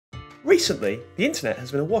Recently, the internet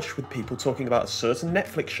has been awash with people talking about a certain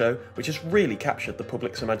Netflix show which has really captured the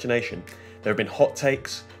public's imagination. There have been hot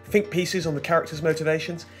takes, think pieces on the characters'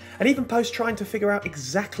 motivations, and even posts trying to figure out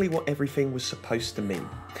exactly what everything was supposed to mean.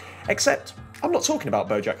 Except, I'm not talking about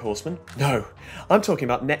BoJack Horseman. No, I'm talking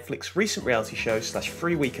about Netflix's recent reality show /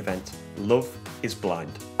 free-week event, Love is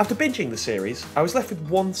Blind. After binging the series, I was left with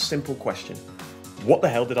one simple question. What the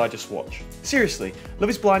hell did I just watch? Seriously,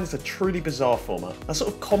 Love is Blind is a truly bizarre format, a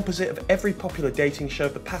sort of composite of every popular dating show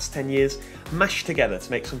of the past 10 years mashed together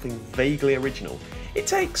to make something vaguely original. It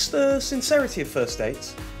takes the sincerity of first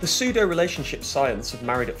dates, the pseudo-relationship science of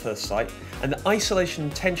Married at First Sight, and the isolation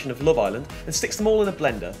and tension of Love Island and sticks them all in a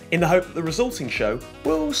blender in the hope that the resulting show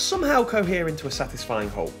will somehow cohere into a satisfying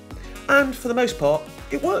whole. And for the most part,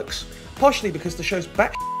 it works. Partially because the show's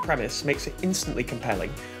back premise makes it instantly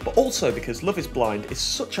compelling, but also because Love is Blind is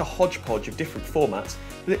such a hodgepodge of different formats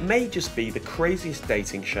that it may just be the craziest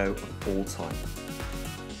dating show of all time.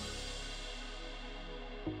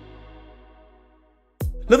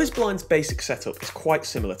 Love is Blind's basic setup is quite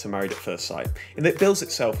similar to Married at First Sight, in that it bills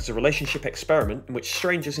itself as a relationship experiment in which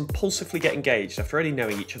strangers impulsively get engaged after only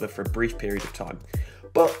knowing each other for a brief period of time.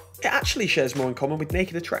 But it actually shares more in common with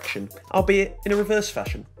Naked Attraction, albeit in a reverse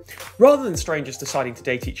fashion. Rather than strangers deciding to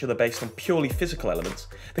date each other based on purely physical elements,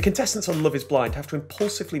 the contestants on Love is Blind have to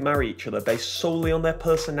impulsively marry each other based solely on their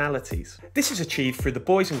personalities. This is achieved through the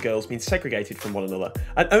boys and girls being segregated from one another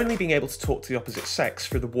and only being able to talk to the opposite sex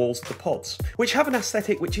through the walls of the pods, which have an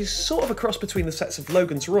aesthetic which is sort of a cross between the sets of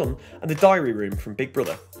Logan's Run and the diary room from Big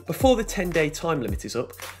Brother. Before the 10-day time limit is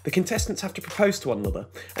up, the contestants have to propose to one another,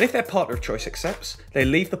 and if their partner of choice accepts, they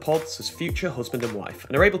leave the pods as future husband and wife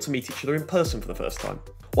and are able to meet each other in person for the first time.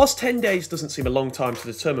 Whilst 10 days doesn't seem a long time to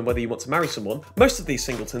determine whether you want to marry someone, most of these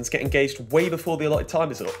singletons get engaged way before the allotted time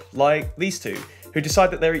is up, like these two, who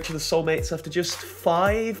decide that they're each other's soulmates after just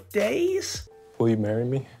 5 days. Will you marry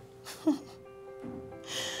me? Oh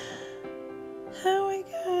my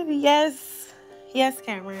god, yes. Yes,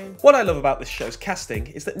 Cameron. What I love about this show's casting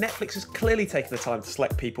is that Netflix has clearly taken the time to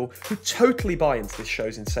select people who totally buy into this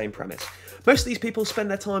show's insane premise. Most of these people spend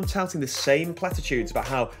their time touting the same platitudes about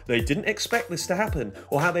how they didn't expect this to happen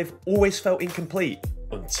or how they've always felt incomplete.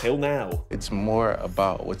 Until now. It's more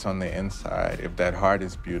about what's on the inside. If that heart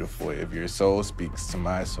is beautiful, if your soul speaks to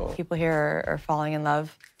my soul. People here are falling in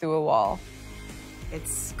love through a wall.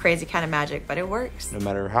 It's crazy kind of magic, but it works. No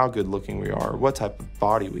matter how good looking we are, what type of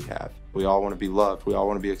body we have, we all want to be loved, we all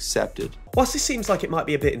want to be accepted. Whilst this seems like it might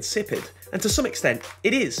be a bit insipid, and to some extent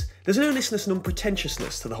it is, there's an earnestness and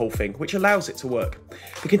unpretentiousness to the whole thing which allows it to work.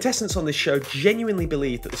 The contestants on this show genuinely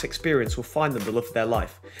believe that this experience will find them the love of their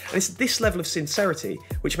life, and it's this level of sincerity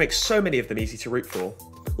which makes so many of them easy to root for.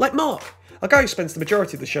 Like Mark, a guy who spends the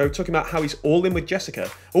majority of the show talking about how he's all in with Jessica,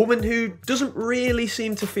 a woman who doesn't really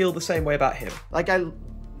seem to feel the same way about him. Like, I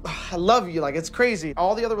love you, like, it's crazy.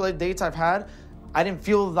 All the other dates I've had, I didn't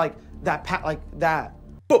feel like that.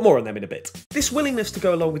 But more on them in a bit. This willingness to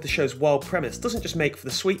go along with the show's wild premise doesn't just make for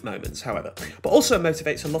the sweet moments, however, but also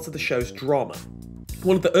motivates a lot of the show's drama.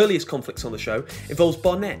 One of the earliest conflicts on the show involves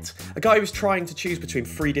Barnett, a guy who is trying to choose between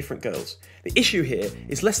 3 different girls. The issue here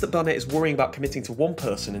is less that Barnett is worrying about committing to one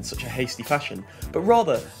person in such a hasty fashion, but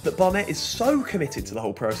rather that Barnett is so committed to the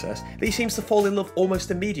whole process that he seems to fall in love almost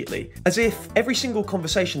immediately, as if every single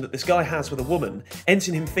conversation that this guy has with a woman ends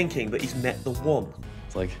in him thinking that he's met the one.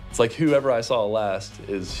 It's like whoever I saw last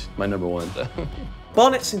is my number one.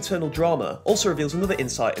 Barnett's internal drama also reveals another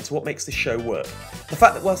insight into what makes this show work. The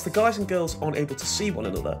fact that whilst the guys and girls aren't able to see one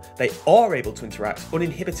another, they are able to interact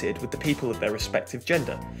uninhibited with the people of their respective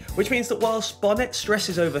gender. Which means that whilst Barnett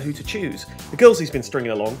stresses over who to choose, the girls he's been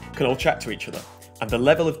stringing along can all chat to each other. And the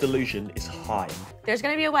level of delusion is high. There's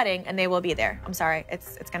gonna be a wedding and they will be there. I'm sorry,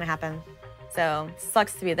 it's gonna happen. So,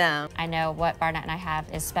 sucks to be them. I know what Barnett and I have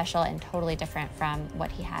is special and totally different from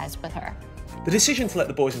what he has with her. The decision to let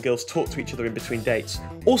the boys and girls talk to each other in between dates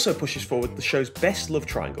also pushes forward the show's best love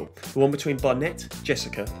triangle, the one between Barnett,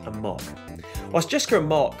 Jessica and Mark. Whilst Jessica and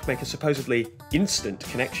Mark make a supposedly instant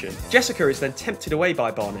connection, Jessica is then tempted away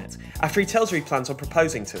by Barnett after he tells her he plans on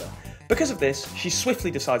proposing to her. Because of this, she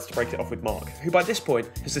swiftly decides to break it off with Mark, who by this point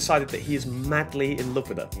has decided that he is madly in love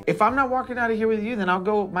with her. If I'm not walking out of here with you, then I'll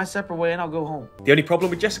go my separate way and I'll go home. The only problem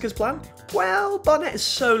with Jessica's plan? Well, Barnett is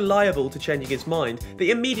so liable to changing his mind that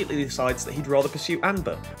he immediately decides that he'd rather pursue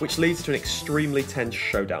Amber, which leads to an extremely tense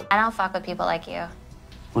showdown. I don't fuck with people like you.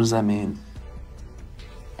 What does that mean?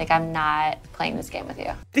 Like, I'm not playing this game with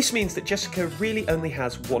you. This means that Jessica really only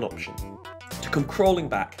has one option. To come crawling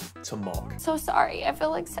back to Mark. So sorry, I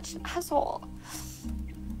feel like such an asshole.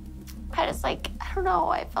 I just I don't know,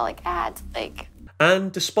 I felt like I had to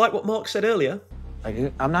And despite what Mark said earlier,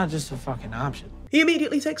 Like, I'm not just a fucking option. He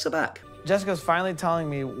immediately takes her back. Jessica's finally telling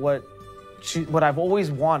me what I've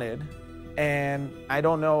always wanted, and I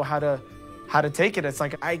don't know how to take it. It's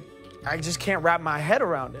like I just can't wrap my head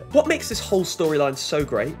around it. What makes this whole storyline so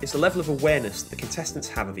great is the level of awareness the contestants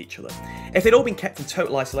have of each other. If they'd all been kept in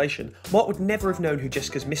total isolation, Mark would never have known who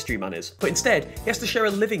Jessica's mystery man is, but instead, he has to share a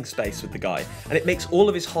living space with the guy, and it makes all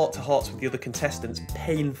of his heart-to-hearts with the other contestants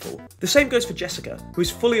painful. The same goes for Jessica, who is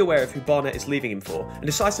fully aware of who Barnett is leaving him for, and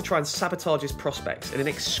decides to try and sabotage his prospects in an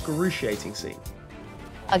excruciating scene.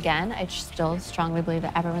 Again, I still strongly believe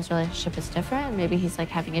that everyone's relationship is different. Maybe he's like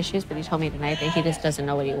having issues, but he told me tonight that he just doesn't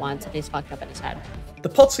know what he wants and he's fucked up in his head. The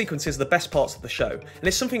pod sequences are the best parts of the show, and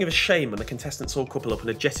it's something of a shame when the contestants all couple up and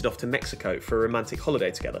are jetted off to Mexico for a romantic holiday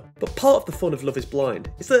together. But part of the fun of Love is Blind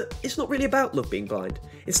is that it's not really about love being blind.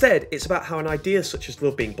 Instead, it's about how an idea such as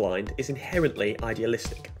love being blind is inherently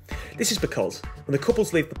idealistic. This is because, when the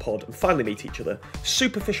couples leave the pod and finally meet each other,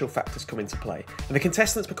 superficial factors come into play, and the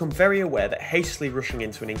contestants become very aware that hastily rushing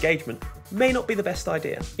into an engagement may not be the best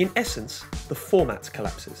idea. In essence, the format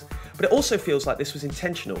collapses. But it also feels like this was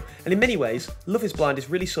intentional, and in many ways, Love is Blind is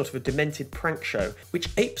really sort of a demented prank show, which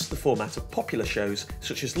apes the format of popular shows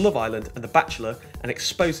such as Love Island and The Bachelor, and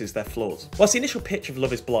exposes their flaws. Whilst the initial pitch of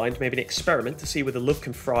Love is Blind may be an experiment to see whether love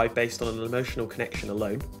can thrive based on an emotional connection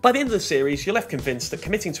alone, by the end of the series, you're left convinced that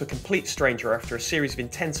committing to a complete stranger after a series of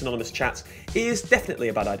intense anonymous chats is definitely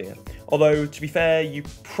a bad idea. Although, to be fair, you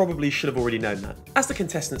probably should have already known that. As the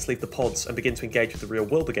contestants leave the pods and begin to engage with the real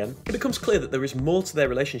world again, it becomes clear that there is more to their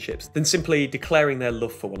relationships than simply declaring their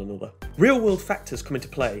love for one another. Real world factors come into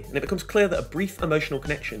play, and it becomes clear that a brief emotional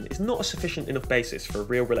connection is not a sufficient enough basis for a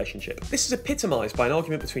real relationship. This is epitomised by an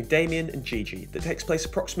argument between Damien and Gigi that takes place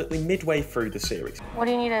approximately midway through the series. What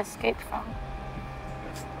do you need to escape from?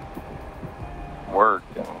 Work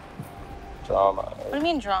and drama. What do you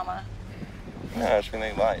mean drama? No, I just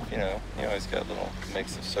mean life, you know. You always got a little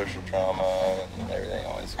mix of social drama and everything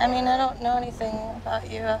always. I mean, I don't know anything about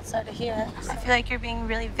you outside of here. I feel like you're being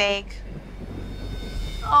really vague.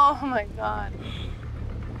 Oh my God.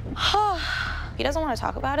 If he doesn't want to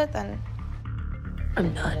talk about it, then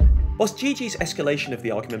I'm done. Whilst Gigi's escalation of the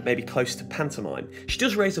argument may be close to pantomime, she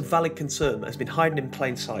does raise a valid concern that has been hiding in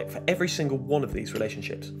plain sight for every single one of these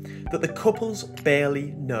relationships, that the couples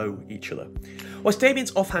barely know each other. Whilst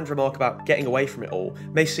Damien's offhand remark about getting away from it all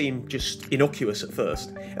may seem just innocuous at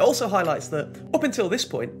first, it also highlights that, up until this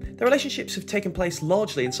point, their relationships have taken place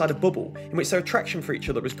largely inside a bubble in which their attraction for each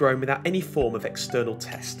other has grown without any form of external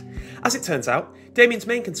test. As it turns out, Damien's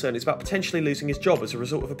main concern is about potentially losing his job as a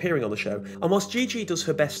result of appearing on the show, and whilst Gigi does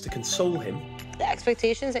her best to console him, The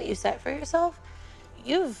expectations that you set for yourself,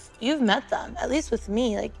 you've met them. At least with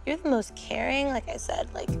me, like, you're the most caring, like I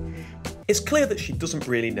said, like. it's clear that she doesn't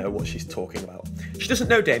really know what she's talking about. She doesn't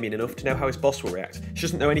know Damien enough to know how his boss will react. She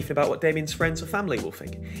doesn't know anything about what Damien's friends or family will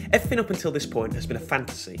think. Everything up until this point has been a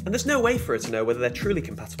fantasy, and there's no way for her to know whether they're truly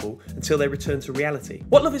compatible until they return to reality.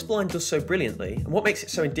 What Love is Blind does so brilliantly, and what makes it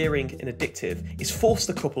so endearing and addictive, is force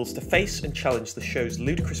the couples to face and challenge the show's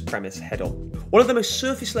ludicrous premise head on. One of the most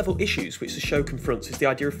surface level issues which the show confronts is the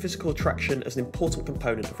idea of physical attraction as an important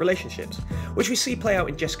component of relationships, which we see play out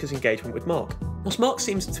in Jessica's engagement with Mark. Whilst Mark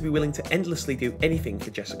seems to be willing to endlessly do anything for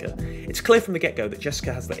Jessica, it's clear from the get-go that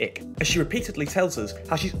Jessica has the ick, as she repeatedly tells us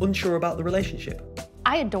how she's unsure about the relationship.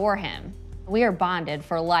 I adore him. We are bonded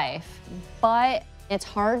for life, but it's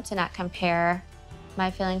hard to not compare my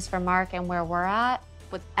feelings for Mark and where we're at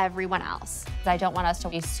with everyone else. I don't want us to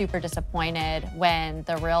be super disappointed when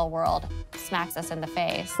the real world smacks us in the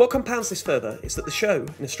face. What compounds this further is that the show,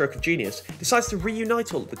 in a stroke of genius, decides to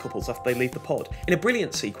reunite all of the couples after they leave the pod, in a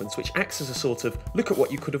brilliant sequence which acts as a sort of look at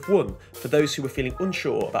what you could have won for those who were feeling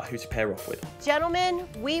unsure about who to pair off with. Gentlemen,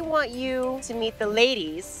 we want you to meet the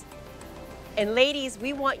ladies, and ladies,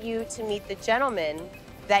 we want you to meet the gentlemen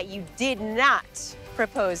that you did not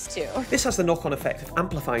propose to. This has the knock-on effect of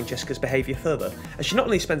amplifying Jessica's behaviour further, as she not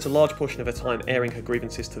only spends a large portion of her time airing her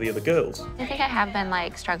grievances to the other girls, I think I have been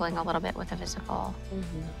like struggling a little bit with the physical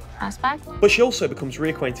aspect. but she also becomes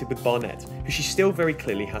reacquainted with Barnett, who she still very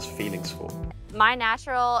clearly has feelings for. My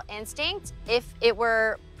natural instinct, if it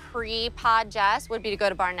were pre-pod Jess, would be to go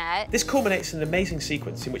to Barnett. This culminates in an amazing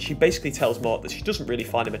sequence in which she basically tells Mark that she doesn't really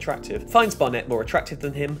find him attractive, finds Barnett more attractive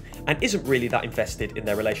than him, and isn't really that invested in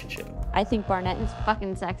their relationship. I think Barnett is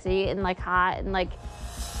fucking sexy and like hot and like.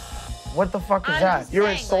 What the fuck is I'm that? just You're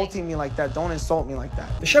saying, insulting me like that. Don't insult me like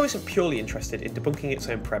that. The show isn't purely interested in debunking its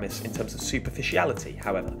own premise in terms of superficiality,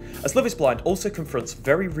 however, as Love is Blind also confronts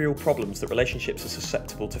very real problems that relationships are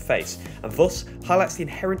susceptible to face, and thus highlights the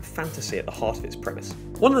inherent fantasy at the heart of its premise.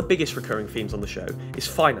 One of the biggest recurring themes on the show is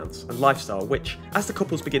finance and lifestyle, which, as the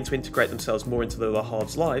couples begin to integrate themselves more into their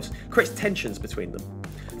halves' lives, creates tensions between them.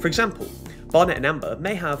 For example, Barnett and Amber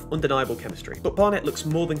may have undeniable chemistry, but Barnett looks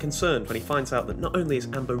more than concerned when he finds out that not only is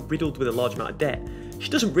Amber riddled with a large amount of debt, she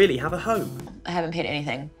doesn't really have a home. I haven't paid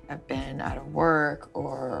anything. I've been out of work,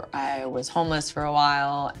 or I was homeless for a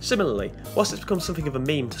while. Similarly, whilst it's become something of a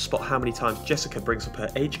meme to spot how many times Jessica brings up her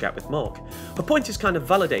age gap with Mark, her point is kind of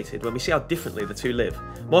validated when we see how differently the two live.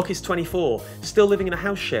 Mark is 24, still living in a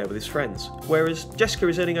house share with his friends, whereas Jessica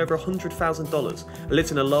is earning over $100,000 and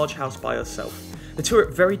lives in a large house by herself. The two are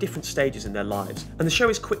at very different stages in their lives, and the show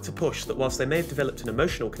is quick to push that whilst they may have developed an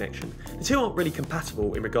emotional connection, the two aren't really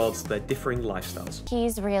compatible in regards to their differing lifestyles.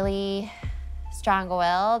 He's really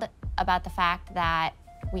strong-willed about the fact that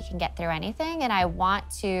we can get through anything, and I want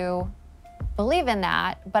to believe in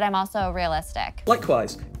that, but I'm also realistic.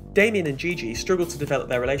 Likewise, Damien and Gigi struggle to develop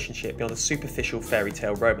their relationship beyond a superficial fairy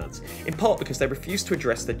tale romance, in part because they refuse to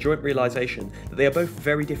address their joint realisation that they are both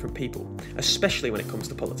very different people, especially when it comes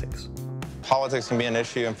to politics. Politics can be an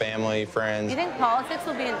issue in family, friends. You think politics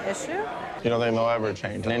will be an issue? You don't think they'll ever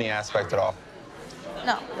change in any aspect at all?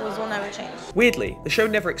 No, those will never change. Weirdly, the show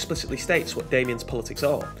never explicitly states what Damien's politics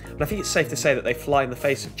are, but I think it's safe to say that they fly in the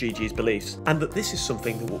face of Gigi's beliefs, and that this is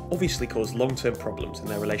something that will obviously cause long-term problems in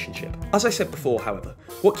their relationship. As I said before, however,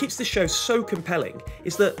 what keeps the show so compelling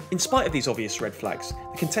is that, in spite of these obvious red flags,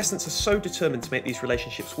 the contestants are so determined to make these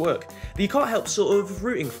relationships work that you can't help sort of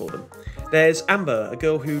rooting for them. There's Amber, a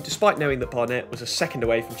girl who, despite knowing that Barnett was a second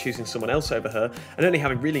away from choosing someone else over her, and only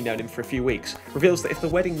having really known him for a few weeks, reveals that if the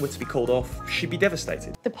wedding were to be called off, she'd be devastated.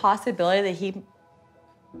 The possibility that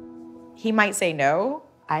he might say no,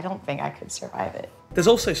 I don't think I could survive it. There's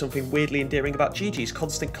also something weirdly endearing about Gigi's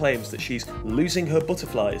constant claims that she's losing her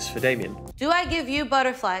butterflies for Damien. Do I give you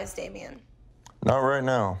butterflies, Damien? Not right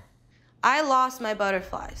now. I lost my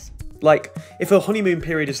butterflies. Like, if her honeymoon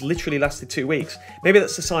period has literally lasted 2 weeks, maybe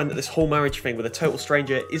that's a sign that this whole marriage thing with a total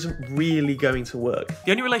stranger isn't really going to work. The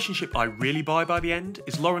only relationship I really buy by the end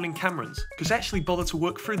is Lauren and Cameron's, because they actually bother to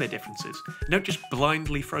work through their differences, and don't just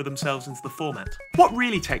blindly throw themselves into the format. What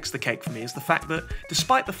really takes the cake for me is the fact that,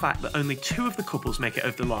 despite the fact that only 2 of the couples make it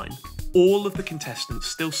over the line, all of the contestants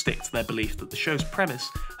still stick to their belief that the show's premise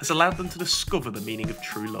has allowed them to discover the meaning of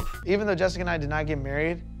true love. Even though Jessica and I did not get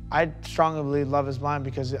married, I strongly believe love is blind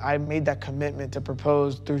because I made that commitment to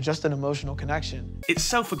propose through just an emotional connection. It's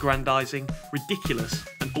self-aggrandizing, ridiculous,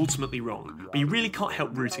 and ultimately wrong, but you really can't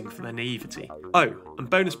help rooting for their naivety. Oh, and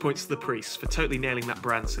bonus points to the priests for totally nailing that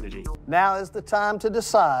brand synergy. Now is the time to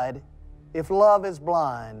decide if love is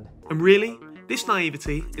blind. And really, this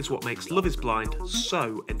naivety is what makes Love is Blind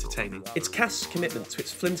so entertaining. Its cast's commitment to its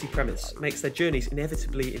flimsy premise makes their journeys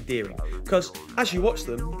inevitably endearing, because as you watch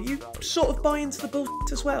them, you sort of buy into the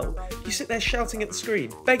bullshit as well. You sit there shouting at the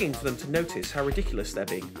screen, begging for them to notice how ridiculous they're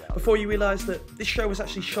being, before you realise that this show was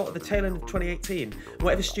actually shot at the tail end of 2018, and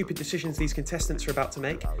whatever stupid decisions these contestants are about to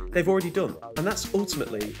make, they've already done. And that's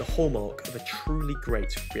ultimately the hallmark of a truly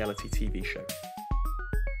great reality TV show.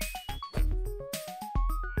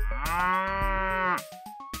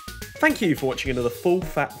 Thank you for watching another full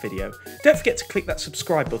fat video. Don't forget to click that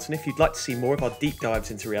subscribe button if you'd like to see more of our deep dives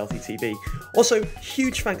into reality TV. Also,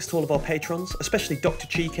 huge thanks to all of our patrons, especially Dr.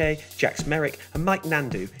 Chike, Jax Merrick and Mike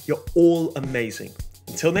Nandu. You're all amazing.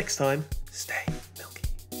 Until next time, stay